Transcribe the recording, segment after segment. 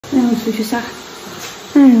然后出去撒。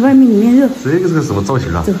哎，外面里面热。这个是个什么造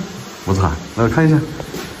型啊？走，我操，来看一下。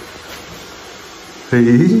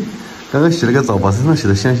嘿，刚刚洗了个澡，把身上洗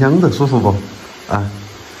得香香的，舒服不？啊，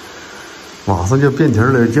马上就变天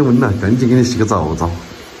了，降温了，赶紧给你洗个澡澡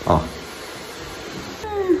啊！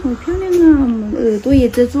好漂亮啊！耳朵也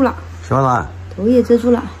遮住了，小冉，头也遮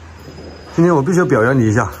住了。今天我必须要表扬你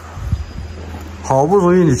一下，好不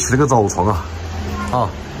容易你起了个早床啊！啊，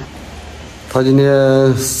他今天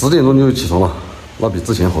10点钟就起床了，那比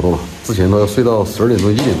之前好多了。之前都要睡到12点钟、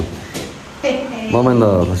1点钟。慢慢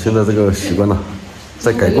的，他现在这个习惯呢，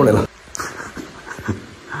再改过来了。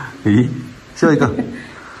咦，下一个，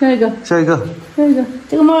下一个，下一个，下一个，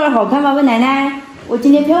这个帽儿好看吗？问奶奶，我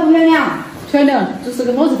今天漂不漂亮？漂亮，这是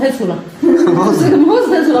个帽子太粗了，这个帽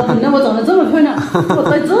子太粗了。本来我长得这么漂亮，我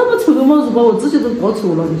戴这么粗的帽子，把我自己都搞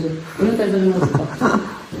丑了，就是不用戴这个帽子吧？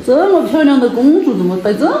这么漂亮的公主，怎么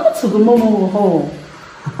戴这么粗个帽帽？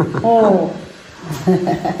哦，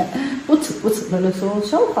不丑不丑，来说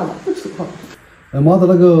笑话了，不丑哈。妈的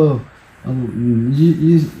那个，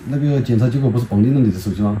那个检查结果不是绑定了你的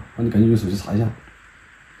手机吗？那你赶紧用手机查一下。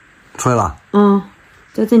出来了。嗯，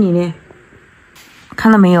在这里呢。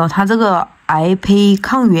看到没有？它这个癌胚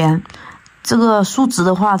抗原，这个数值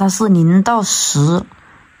的话，它是0到10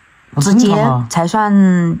之间才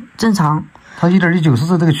算正常。它1.19是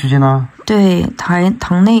在这个区间呢。对，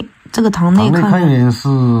糖内这个糖内抗原是，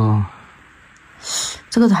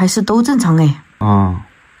这个还是都正常哎。啊。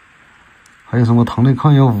还有什么糖内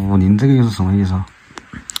抗原50，这个又是什么意思啊？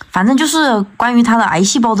反正就是关于他的癌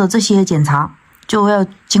细胞的这些检查，就要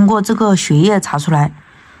经过这个血液查出来，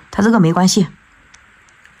他这个没关系。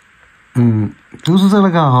都是在那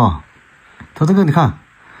个哈，他这个你看，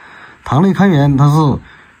糖内抗原它是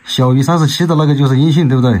小于37的那个就是阴性，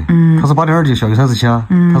对不对？它是8.29，小于37啊，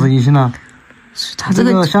它是阴性啊。它这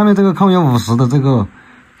个下面这个抗原50的这个，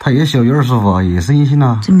它也小于25啊，也是阴性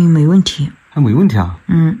啊，证明没问题。还没问题啊？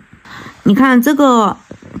你看这个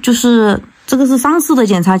就是这个是上次的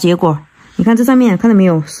检查结果，你看这上面看到没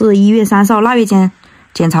有？是1月30号那月间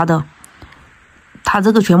检查的，它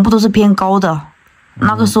这个全部都是偏高的，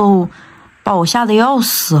那个时候把我吓得要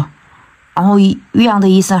死，然后岳阳的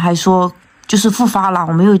医生还说就是复发了，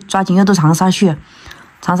我没有抓紧要到长沙去，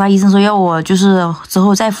长沙医生说要我就是之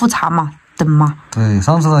后再复查嘛，等嘛。对，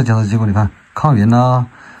上次的检查结果你看，抗原啊，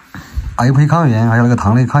癌胚抗原，还有那个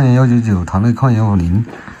糖内抗原199，糖内抗原50。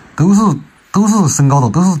都是升高的，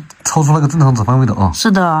都是超出那个正常值范围的啊。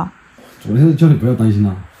是的。昨天叫你不要担心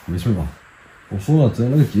了，没事吧？我说了，只要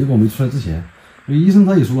那个结果没出来之前，那医生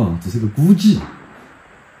他也说了，只是个估计，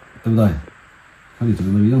对不对？看你昨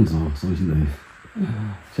天那个样子啊，所以现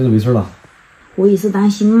在没事了。我也是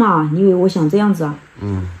担心嘛，你以为我想这样子啊？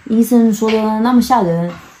医生说的那么吓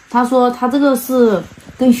人，他说他这个是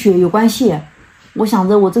跟血有关系，我想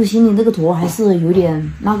着我这个心里这个坨还是有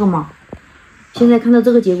点那个嘛。现在看到这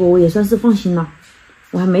个结果，我也算是放心了。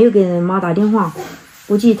我还没有给妈打电话，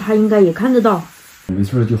估计她应该也看得到。没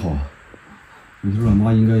事了就好，没事了，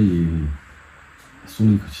妈应该也松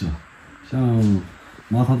了一口气了。像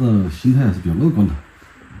妈她的心态还是比较乐观的，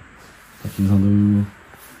她平常都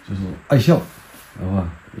就是爱笑，然后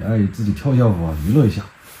也爱自己跳跳舞啊，娱乐一下。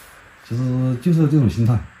其实就是这种心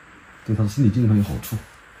态，对她的身体健康有好处。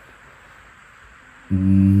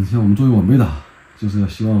像我们作为晚辈的，就是要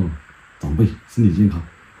希望长辈身体健康，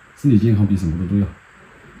身体健康比什么都重要。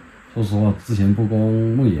说实话，之前不光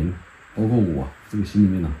梦妍，包括我，这个心里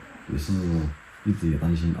面呢，也是一直也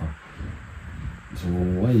担心啊。说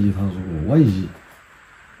万一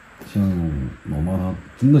像老妈她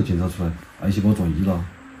真的检查出来癌细胞转移了，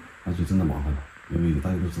那就真的麻烦了。因为大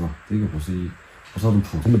家都知道，这个不是那种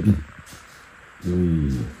普通的病，因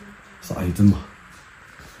为是癌症嘛。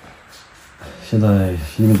现在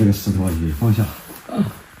心里面这个石头啊也放下了。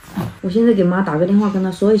我现在给妈打个电话，跟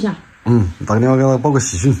她说一下。打个电话给她报个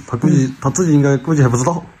喜讯，她自己应该估计还不知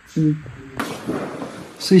道。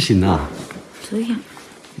睡醒了？睡呀。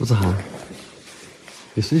吴子涵，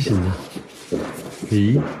你睡醒了？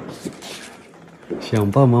咦，想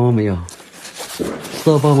爸爸妈妈没有？知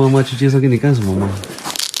道爸爸妈妈去介绍给你干什么吗？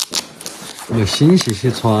有新鞋鞋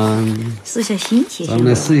穿。试下新鞋鞋。咱们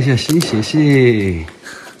来试一下新鞋鞋，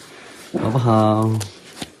好不好？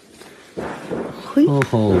哦，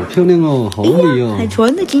好漂亮哦，好美哦，还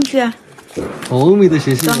穿得进去啊！好美的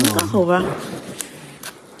鞋鞋哦，刚刚好玩，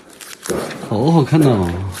好好看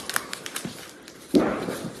哦。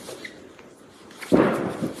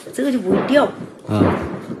这个就不会掉。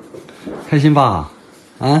开心吧？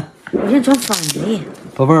啊？我现在穿反了耶。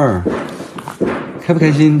宝贝儿，开不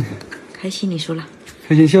开心？开心，你说了。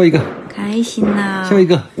开心，笑一个。开心啦！笑一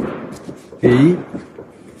个。诶。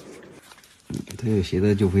对，现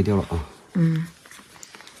在就飞掉了啊。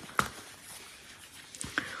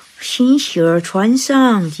新鞋儿穿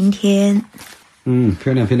上，今天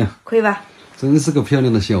漂亮漂亮，可以吧？真是个漂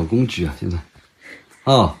亮的小公举啊！现在，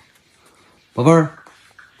啊，宝贝儿，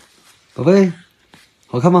宝贝，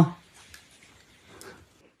好看吗？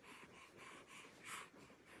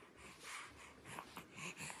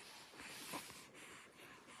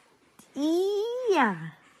一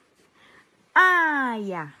呀，二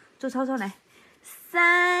呀，做操操来，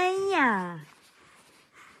三呀。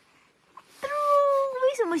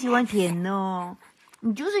为什么喜欢舔呢？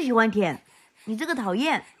你就是喜欢舔，你这个讨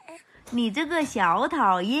厌，你这个小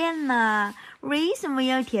讨厌呐！为什么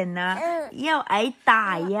要舔呢？要挨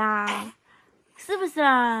打呀，是不是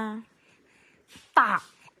啊？打，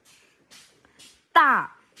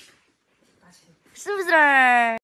是不是？